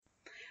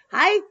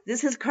Hi,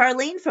 this is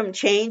Carlene from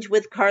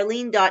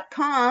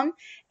changewithcarlene.com,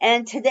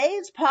 and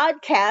today's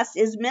podcast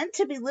is meant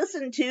to be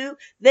listened to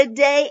the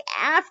day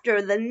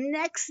after, the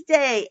next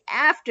day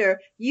after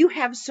you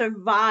have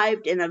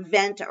survived an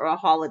event or a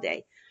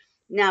holiday.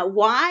 Now,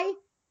 why?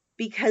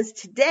 Because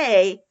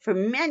today, for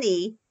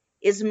many,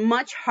 is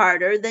much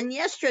harder than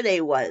yesterday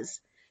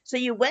was. So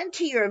you went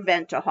to your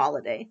event or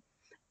holiday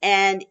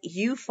and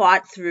you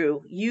fought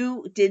through.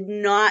 You did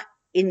not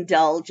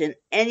indulge in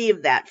any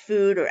of that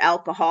food or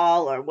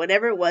alcohol or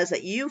whatever it was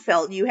that you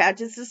felt you had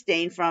to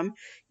sustain from.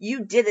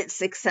 You did it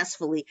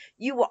successfully.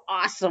 You were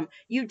awesome.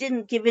 You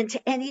didn't give in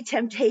to any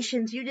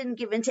temptations. You didn't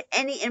give in to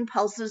any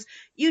impulses.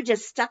 You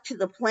just stuck to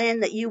the plan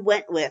that you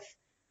went with,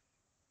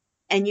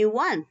 and you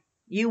won.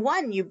 You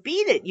won. You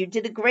beat it. You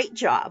did a great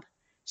job.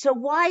 So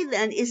why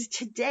then is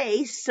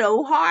today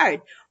so hard?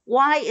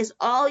 Why is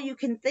all you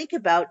can think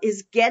about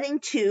is getting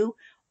to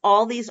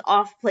all these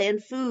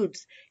off-plan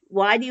foods?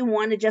 Why do you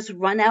want to just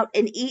run out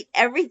and eat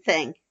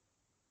everything?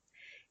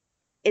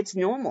 It's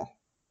normal.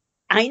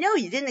 I know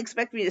you didn't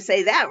expect me to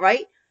say that,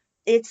 right?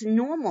 It's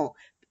normal.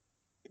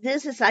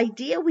 There's this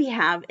idea we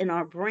have in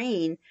our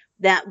brain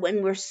that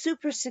when we're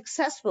super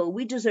successful,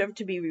 we deserve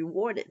to be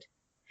rewarded.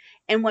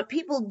 And what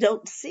people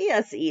don't see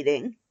us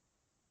eating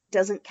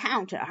doesn't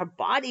count. Our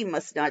body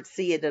must not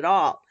see it at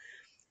all.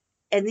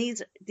 And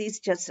these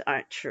just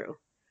aren't true.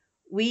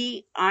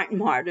 We aren't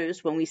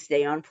martyrs when we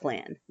stay on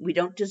plan. We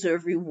don't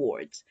deserve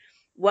rewards.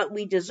 What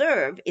we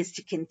deserve is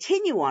to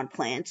continue on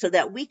plan so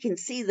that we can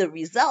see the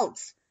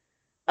results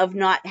of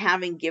not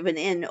having given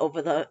in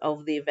over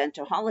the event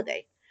or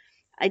holiday.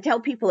 I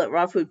tell people at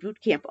Raw Food Boot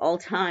Camp all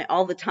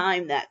the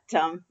time that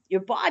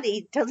your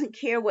body doesn't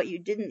care what you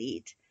didn't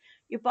eat.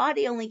 Your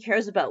body only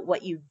cares about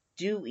what you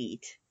do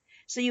eat.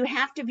 So you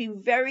have to be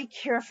very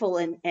careful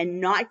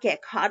and not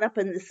get caught up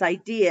in this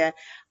idea,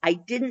 I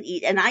didn't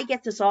eat. And I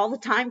get this all the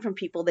time from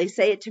people. They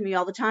say it to me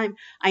all the time.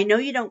 I know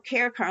you don't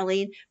care,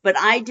 Carlene, but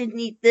I didn't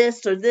eat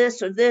this or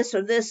this or this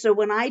or this. So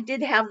when I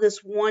did have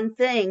this one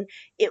thing,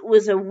 it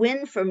was a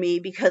win for me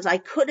because I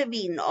could have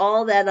eaten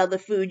all that other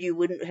food you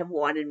wouldn't have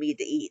wanted me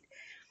to eat.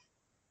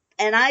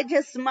 And I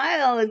just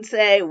smile and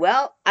say,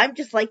 well, I'm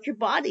just like your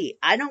body.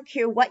 I don't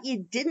care what you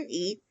didn't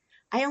eat.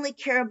 I only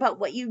care about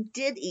what you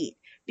did eat,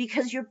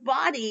 because your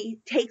body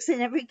takes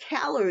in every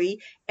calorie,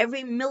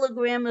 every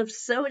milligram of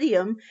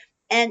sodium,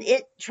 and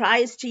it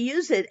tries to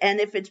use it. And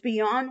if it's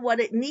beyond what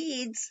it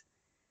needs,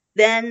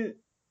 then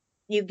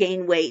you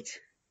gain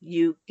weight,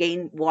 you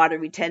gain water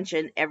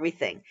retention,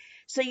 everything.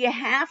 So you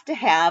have to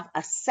have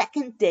a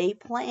second day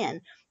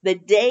plan, the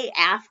day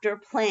after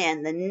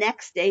plan, the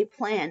next day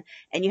plan,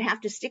 and you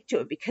have to stick to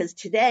it, because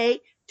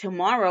today,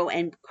 tomorrow,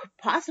 and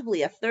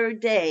possibly a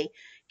third day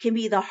can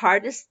be the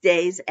hardest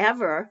days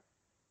ever,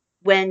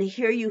 when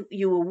here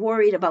you were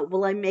worried about,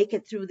 will I make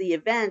it through the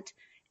event?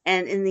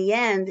 And in the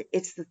end,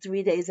 it's the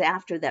 3 days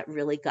after that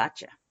really got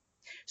you.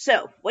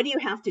 So what do you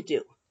have to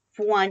do?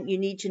 For one, you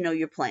need to know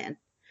your plan.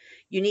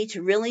 You need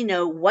to really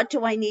know, what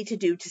do I need to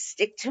do to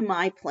stick to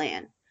my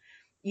plan?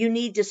 You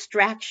need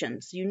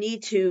distractions. You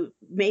need to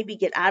maybe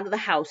get out of the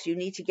house. You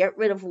need to get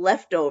rid of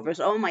leftovers.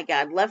 Oh my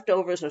God,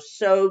 leftovers are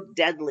so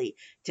deadly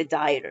to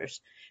dieters,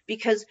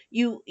 because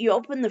you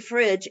open the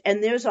fridge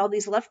and there's all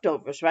these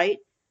leftovers, right?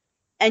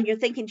 And you're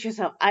thinking to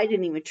yourself, I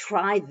didn't even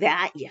try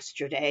that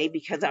yesterday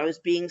because I was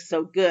being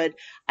so good.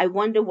 I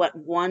wonder what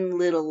one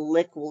little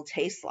lick will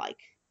taste like.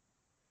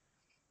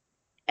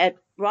 At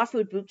Raw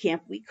Food Boot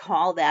Camp, we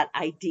call that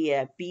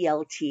idea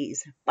BLTs,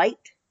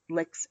 bite,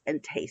 licks,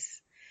 and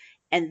tastes.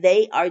 And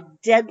they are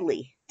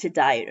deadly to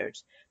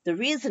dieters. The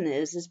reason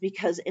is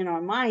because in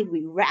our mind,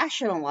 we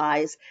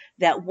rationalize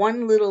that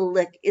one little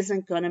lick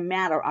isn't going to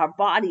matter. Our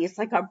body, it's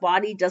like our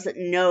body doesn't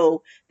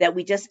know that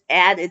we just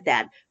added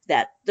that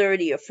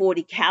 30 or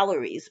 40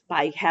 calories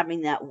by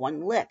having that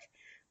one lick.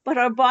 But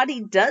our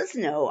body does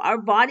know. Our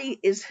body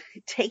is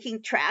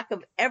taking track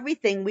of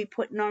everything we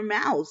put in our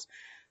mouths.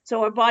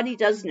 So our body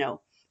does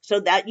know. So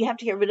that you have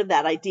to get rid of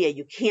that idea.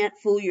 You can't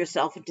fool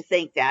yourself into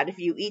think that if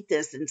you eat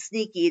this and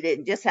sneak eat it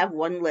and just have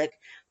one lick,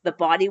 the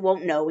body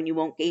won't know and you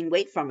won't gain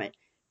weight from it.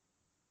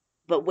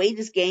 But weight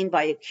is gained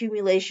by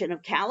accumulation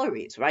of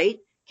calories, right?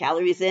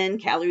 Calories in,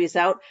 calories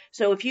out.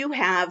 So if you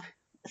have,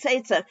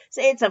 say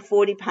it's a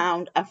 40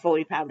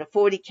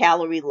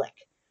 calorie lick.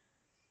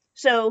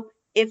 So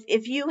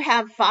if you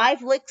have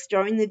 5 licks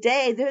during the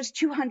day, there's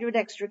 200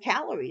 extra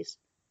calories.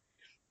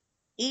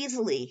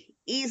 Easily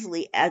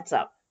adds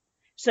up.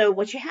 So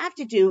what you have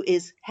to do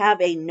is have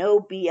a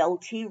no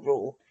BLT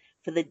rule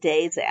for the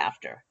days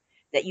after,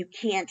 that you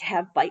can't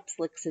have bites,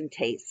 licks, and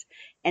tastes.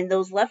 And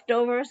those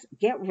leftovers,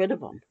 get rid of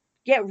them.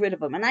 Get rid of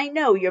them. And I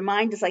know your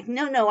mind is like,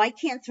 no, I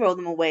can't throw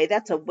them away.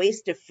 That's a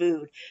waste of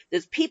food.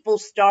 There's people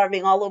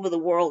starving all over the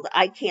world.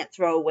 I can't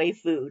throw away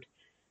food.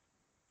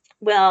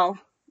 Well,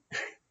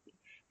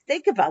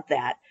 think about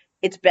that.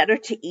 It's better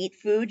to eat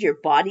food your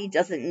body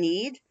doesn't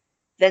need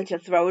than to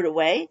throw it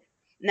away.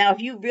 Now,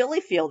 if you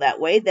really feel that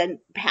way, then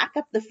pack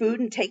up the food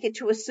and take it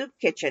to a soup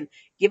kitchen.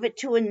 Give it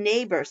to a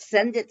neighbor.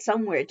 Send it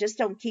somewhere. Just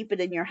don't keep it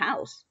in your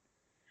house.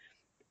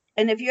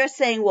 And if you're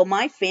saying, well,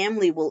 my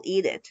family will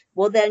eat it,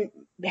 well, then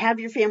have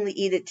your family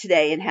eat it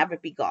today and have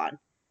it be gone.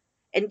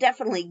 And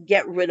definitely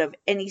get rid of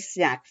any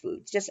snack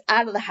foods just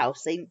out of the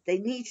house. They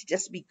need to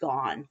just be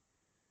gone.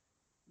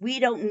 We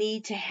don't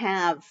need to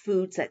have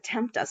foods that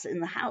tempt us in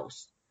the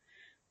house.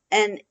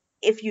 And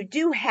if you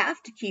do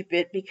have to keep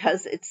it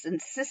because it's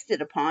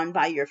insisted upon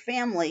by your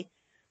family,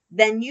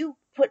 then you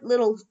put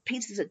little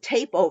pieces of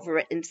tape over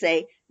it and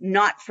say,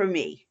 not for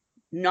me,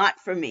 not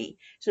for me.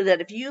 So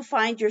that if you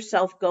find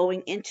yourself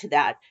going into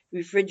that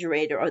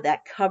refrigerator or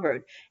that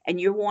cupboard and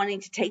you're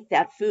wanting to take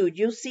that food,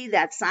 you'll see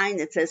that sign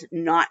that says,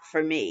 not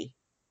for me.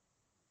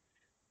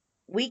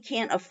 We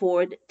can't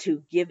afford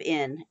to give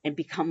in and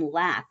become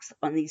lax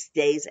on these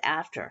days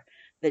after.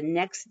 The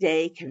next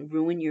day can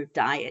ruin your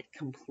diet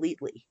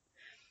completely.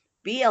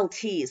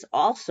 BLTs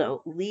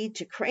also lead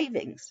to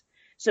cravings.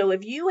 So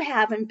if you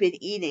haven't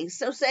been eating,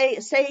 so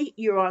say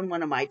you're on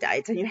one of my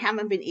diets and you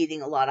haven't been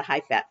eating a lot of high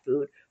fat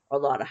food or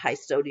a lot of high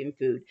sodium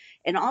food,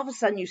 and all of a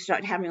sudden you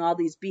start having all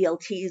these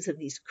BLTs of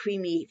these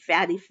creamy,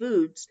 fatty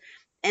foods,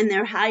 and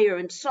they're higher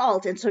in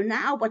salt. And so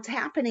now what's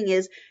happening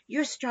is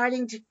you're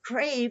starting to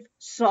crave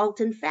salt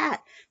and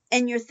fat,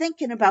 and you're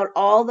thinking about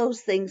all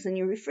those things in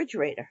your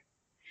refrigerator.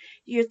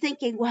 You're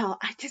thinking, well,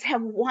 I just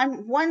have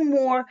one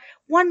more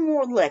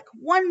lick,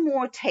 one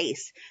more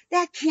taste.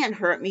 That can't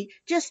hurt me.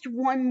 Just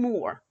one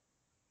more.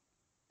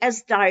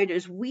 As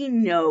dieters, we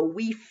know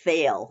we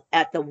fail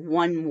at the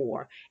one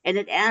more, and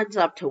it adds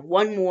up to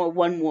one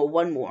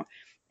more.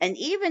 And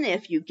even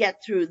if you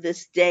get through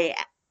this day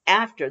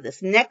after,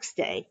 this next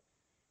day,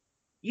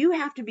 you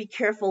have to be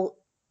careful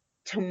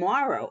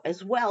tomorrow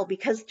as well,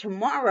 because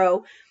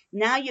tomorrow,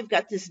 now you've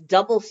got this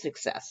double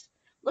success.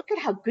 Look at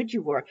how good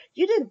you were.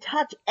 You didn't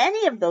touch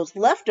any of those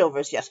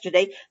leftovers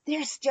yesterday.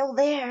 They're still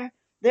there.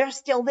 They're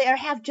still there.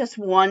 Have just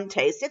one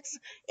taste.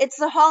 It's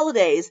the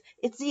holidays.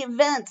 It's the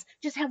events.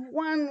 Just have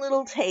one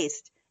little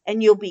taste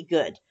and you'll be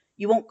good.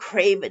 You won't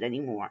crave it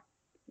anymore.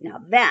 Now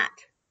that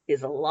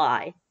is a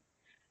lie.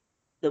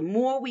 The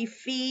more we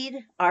feed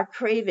our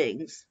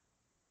cravings,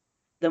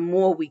 the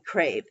more we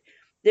crave.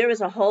 There is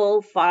a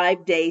whole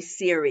 5-day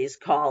series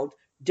called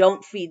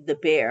Don't Feed the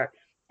Bear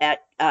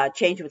at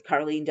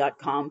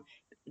changewithcarlene.com.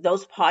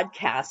 Those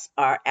podcasts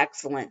are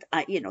excellent.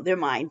 They're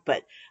mine,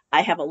 but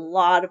I have a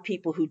lot of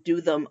people who do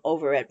them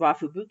over at Raw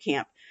Food Boot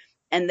Camp,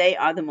 and they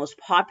are the most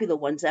popular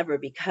ones ever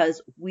because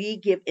we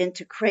give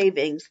into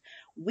cravings.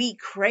 We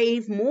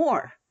crave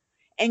more.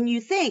 And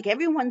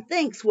everyone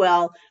thinks,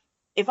 well,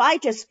 if I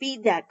just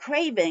feed that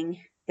craving's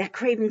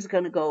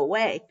going to go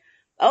away.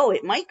 Oh,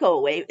 it might go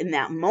away in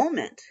that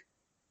moment,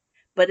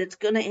 but it's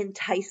going to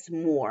entice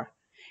more.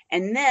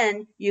 And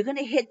then you're going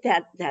to hit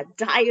that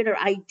dieter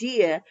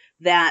idea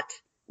that,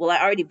 well, I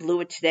already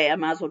blew it today. I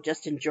might as well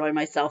just enjoy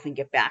myself and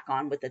get back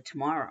on with it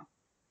tomorrow.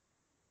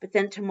 But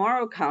then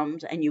tomorrow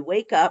comes and you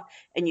wake up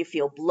and you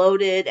feel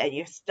bloated and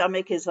your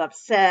stomach is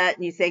upset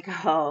and you think,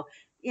 oh,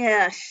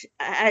 yeah,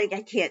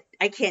 I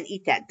can't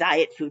eat that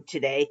diet food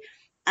today.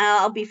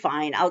 I'll be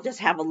fine. I'll just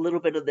have a little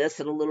bit of this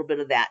and a little bit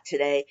of that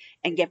today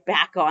and get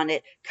back on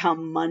it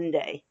come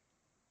Monday.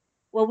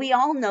 Well, we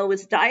all know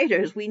as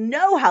dieters, we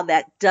know how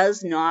that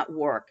does not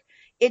work.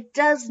 It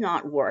does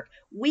not work.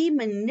 We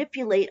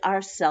manipulate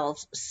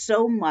ourselves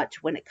so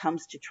much when it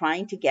comes to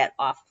trying to get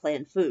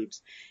off-plan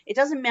foods. It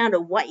doesn't matter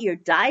what your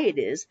diet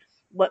is,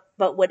 but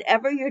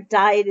whatever your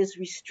diet is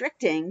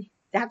restricting,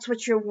 that's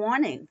what you're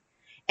wanting.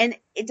 And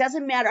it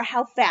doesn't matter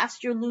how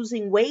fast you're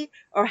losing weight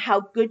or how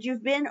good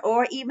you've been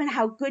or even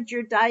how good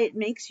your diet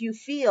makes you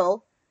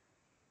feel.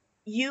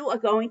 You are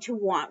going to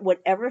want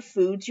whatever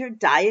foods your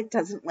diet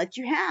doesn't let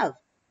you have.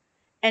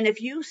 And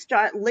if you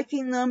start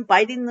licking them,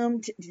 biting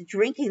them,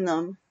 drinking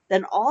them,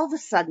 then all of a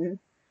sudden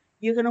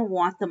you're going to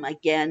want them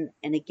again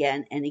and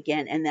again and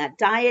again. And that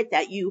diet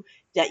that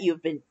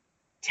you've been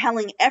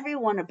telling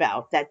everyone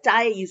about, that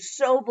diet you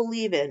so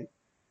believe in,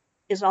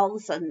 is all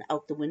of a sudden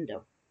out the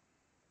window.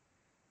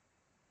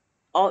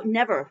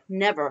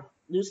 Never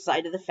lose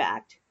sight of the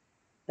fact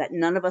that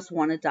none of us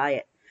want a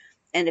diet.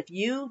 And if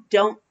you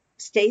don't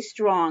stay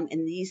strong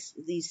in these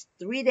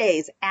 3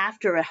 days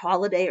after a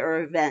holiday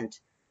or event,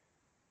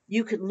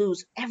 you could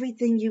lose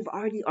everything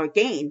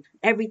gain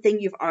everything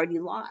you've already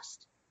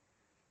lost.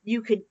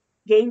 You could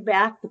gain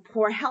back the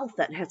poor health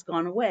that has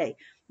gone away.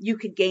 You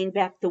could gain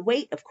back the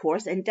weight, of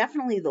course, and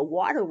definitely the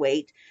water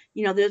weight.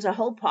 There's a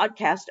whole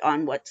podcast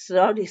on what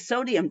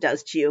sodium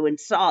does to you and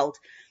salt.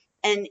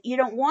 And you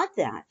don't want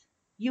that.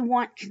 You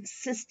want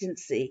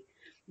consistency.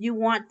 You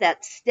want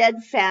that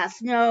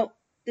steadfast, no,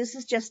 this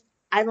is just,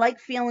 I like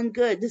feeling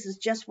good. This is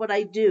just what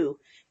I do.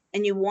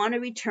 And you want to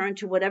return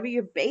to whatever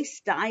your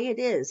base diet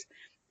is.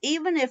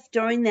 Even if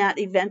during that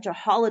event or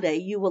holiday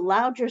you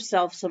allowed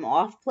yourself some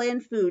off-plan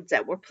foods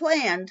that were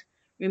planned,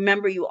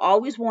 remember you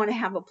always want to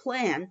have a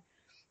plan,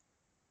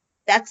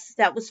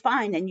 that was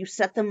fine. And you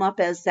set them up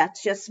as,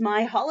 that's just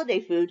my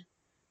holiday food.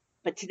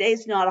 But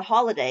today's not a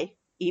holiday.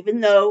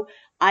 Even though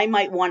I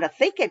might want to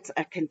think it's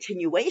a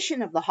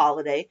continuation of the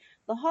holidays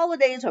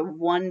are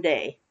one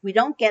day. We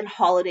don't get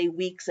holiday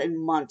weeks and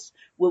months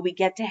where we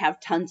get to have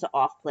tons of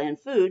off-plan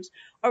foods,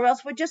 or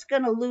else we're just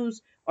going to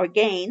lose or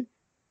gain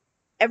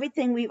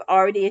everything we've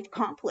already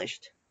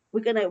accomplished.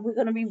 We're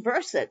gonna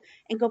reverse it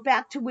and go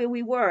back to where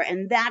we were,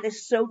 and that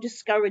is so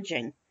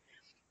discouraging.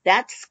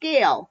 That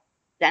scale,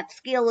 that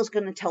scale is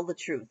going to tell the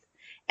truth.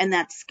 And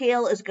that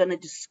scale is going to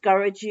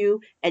discourage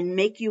you and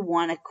make you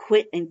want to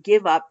quit and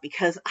give up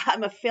because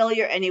I'm a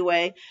failure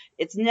anyway.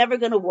 It's never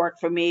going to work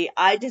for me.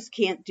 I just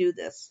can't do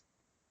this.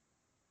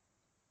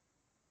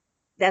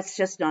 That's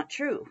just not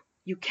true.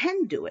 You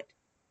can do it,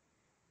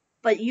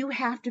 but you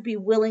have to be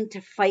willing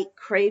to fight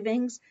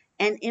cravings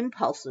and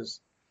impulses.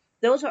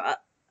 Those are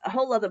a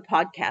whole other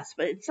podcast,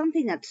 but it's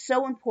something that's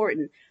so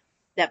important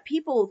that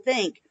people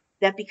think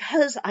that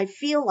because I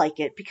feel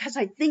like it, because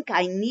I think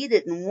I need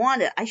it and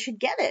want it, I should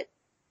get it.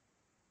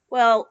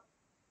 Well,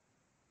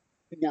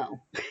 no,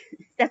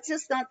 that's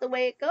just not the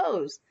way it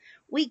goes.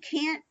 We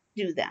can't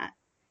do that.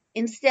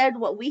 Instead,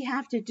 what we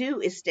have to do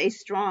is stay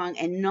strong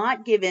and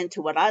not give in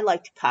to what I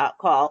like to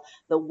call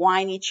the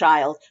whiny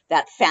child,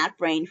 that fat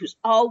brain who's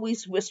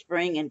always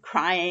whispering and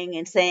crying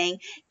and saying,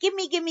 give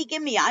me, give me,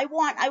 give me. I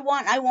want, I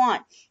want, I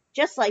want.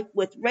 Just like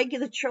with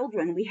regular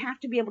children, we have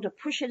to be able to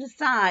push it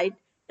aside.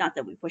 Not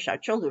that we push our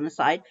children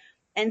aside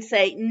and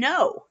say,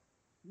 no,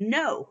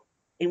 no.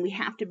 And we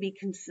have to be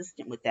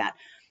consistent with that.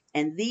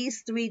 And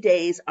these 3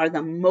 days are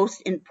the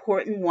most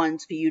important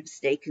ones for you to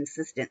stay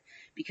consistent,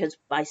 because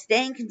by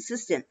staying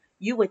consistent,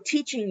 you are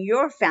teaching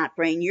your fat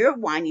brain, your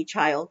whiny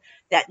child,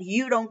 that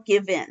you don't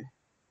give in.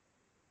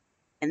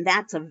 And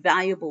that's a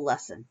valuable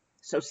lesson.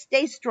 So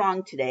stay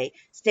strong today,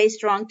 stay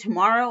strong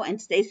tomorrow,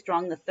 and stay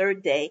strong the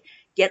third day.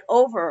 Get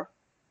over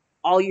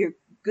all your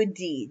good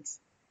deeds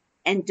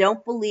and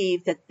don't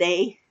believe that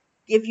they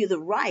give you the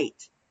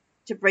right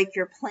to break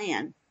your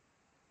plan.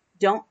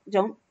 Don't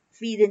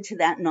feed into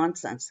that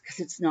nonsense, because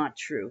it's not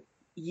true.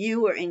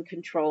 You are in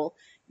control.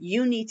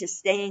 You need to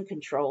stay in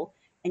control,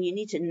 and you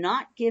need to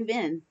not give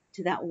in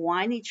to that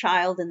whiny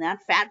child and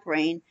that fat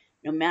brain,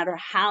 no matter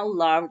how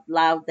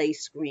loud they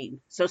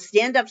scream. So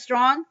stand up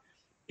strong,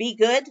 be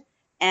good,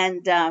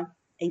 and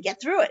get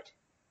through it.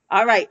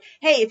 All right.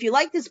 Hey, if you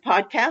like this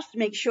podcast,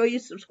 make sure you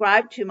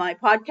subscribe to my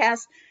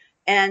podcast.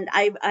 And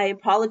I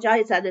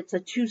apologize that it's a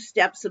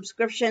 2-step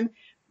subscription,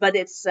 but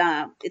it's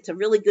a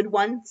really good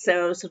one.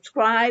 So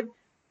subscribe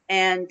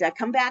and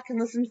come back and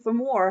listen for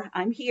more.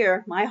 I'm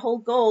here. My whole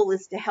goal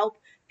is to help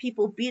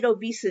people beat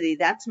obesity.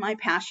 That's my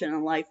passion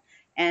in life.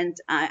 And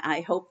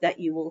I hope that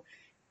you will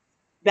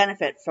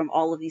benefit from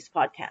all of these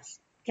podcasts.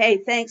 Okay.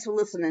 Thanks for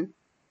listening.